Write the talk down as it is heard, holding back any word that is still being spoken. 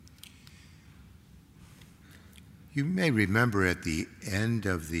You may remember at the end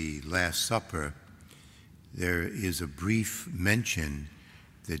of the Last Supper, there is a brief mention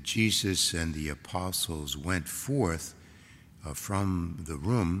that Jesus and the apostles went forth from the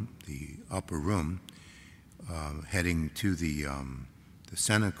room, the upper room, heading to the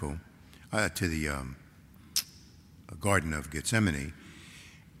cenacle, to the Garden of Gethsemane.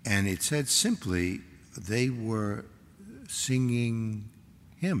 And it said simply, they were singing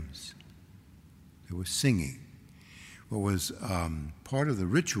hymns. They were singing. What was part of the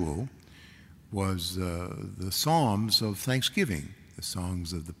ritual was the psalms of thanksgiving, the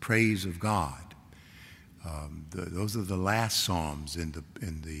songs of the praise of God. Those are the last psalms in the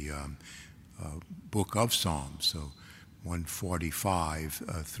book of Psalms, so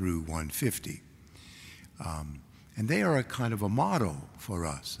 145 through 150. And they are a kind of a model for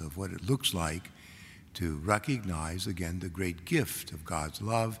us of what it looks like to recognize, again, the great gift of God's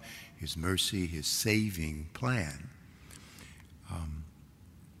love, His mercy, His saving plan.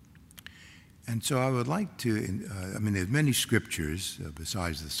 And so I would like to, there's many scriptures,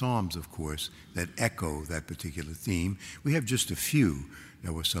 besides the Psalms, of course, that echo that particular theme. We have just a few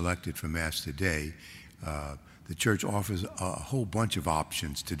that were selected for Mass today. The church offers a whole bunch of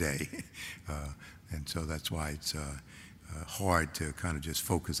options today. And so that's why it's hard to kind of just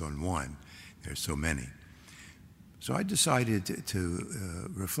focus on one. There's so many. So I decided to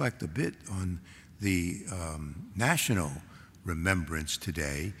reflect a bit on the national remembrance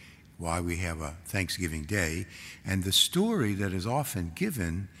today, why we have a Thanksgiving Day, and the story that is often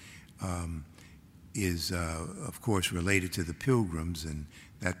given is, of course, related to the Pilgrims and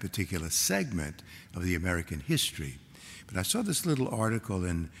that particular segment of the American history. But I saw this little article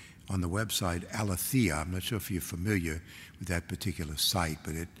on the website Aletheia. I'm not sure if you're familiar with that particular site,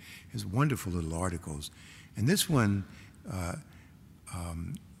 but it has wonderful little articles. And this one, the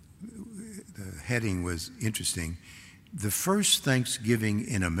heading was interesting. The first Thanksgiving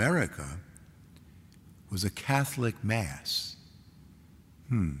in America was a Catholic Mass.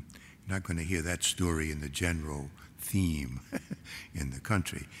 You're not going to hear that story in the general theme in the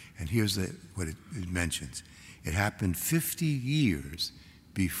country. And here's what it mentions. It happened 50 years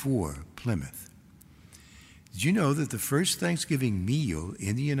before Plymouth. Did you know that the first Thanksgiving meal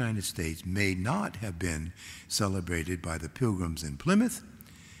in the United States may not have been celebrated by the Pilgrims in Plymouth,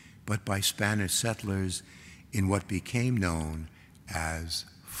 but by Spanish settlers in what became known as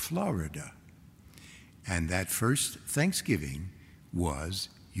Florida? And that first Thanksgiving was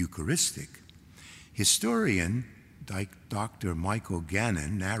Eucharistic. Historian Dr. Michael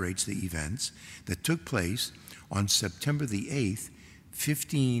Gannon narrates the events that took place on September the 8th,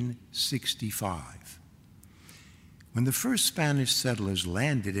 1565. When the first Spanish settlers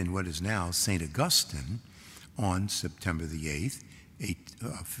landed in what is now St. Augustine on September the 8th,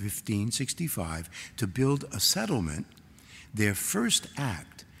 1565, to build a settlement, their first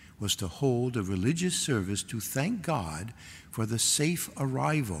act was to hold a religious service to thank God for the safe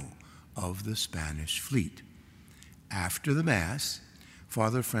arrival of the Spanish fleet. After the Mass,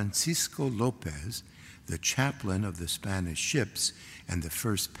 Father Francisco Lopez, the chaplain of the Spanish ships and the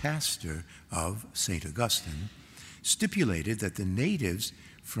first pastor of St. Augustine, stipulated that the natives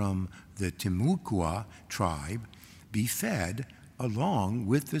from the Timucua tribe be fed along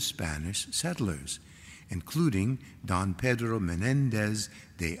with the Spanish settlers, including Don Pedro Menendez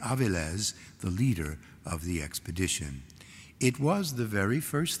de Avilés, the leader of the expedition. It was the very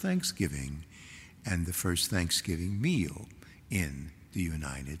first Thanksgiving and the first Thanksgiving meal in the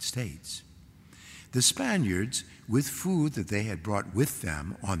United States. The Spaniards, with food that they had brought with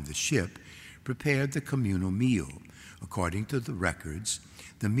them on the ship, prepared the communal meal. According to the records,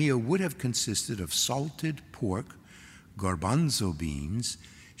 the meal would have consisted of salted pork, garbanzo beans,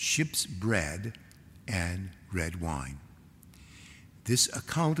 ship's bread, and red wine. This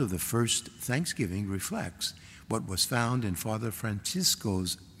account of the first Thanksgiving reflects what was found in Father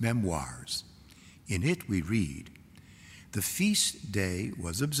Francisco's memoirs. In it we read, "The feast day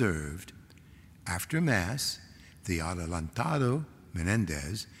was observed. After Mass, the adelantado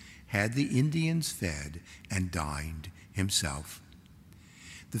Menendez had the Indians fed and dined himself."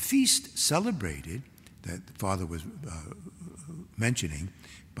 The feast celebrated, that the Father was mentioning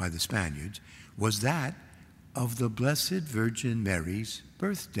by the Spaniards, was that of the Blessed Virgin Mary's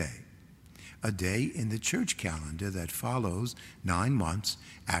birthday, a day in the church calendar that follows 9 months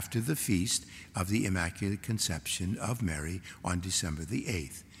after the feast of the Immaculate Conception of Mary on December the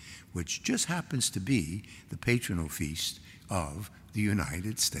 8th, which just happens to be the patronal feast of the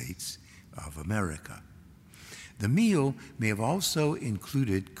United States of America. The meal may have also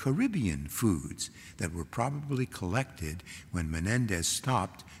included Caribbean foods that were probably collected when Menendez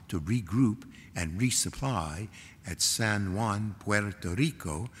stopped to regroup and resupply at San Juan, Puerto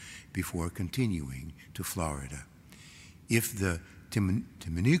Rico, before continuing to Florida. If the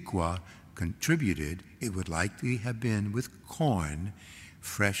Timaniqua contributed, it would likely have been with corn,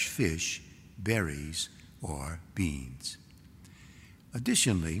 fresh fish, berries, or beans.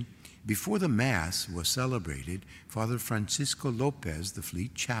 Additionally, before the Mass was celebrated, Father Francisco Lopez, the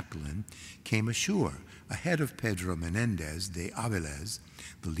fleet chaplain, came ashore ahead of Pedro Menendez de Avilés,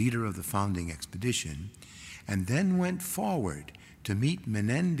 the leader of the founding expedition, and then went forward to meet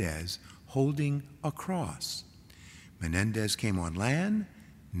Menendez holding a cross. Menendez came on land,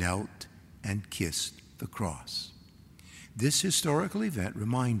 knelt, and kissed the cross. This historical event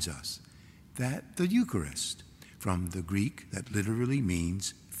reminds us that the Eucharist, from the Greek that literally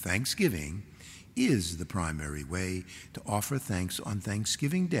means thanksgiving, is the primary way to offer thanks on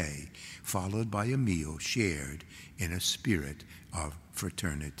Thanksgiving Day, followed by a meal shared in a spirit of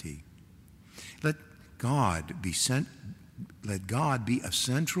fraternity. Let God be a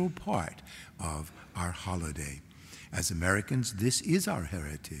central part of our holiday. As Americans, this is our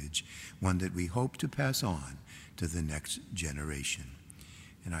heritage, one that we hope to pass on to the next generation.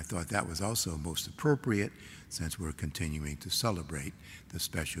 And I thought that was also most appropriate since we're continuing to celebrate the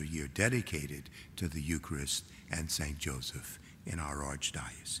special year dedicated to the Eucharist and St. Joseph in our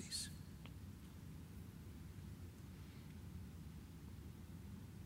Archdiocese.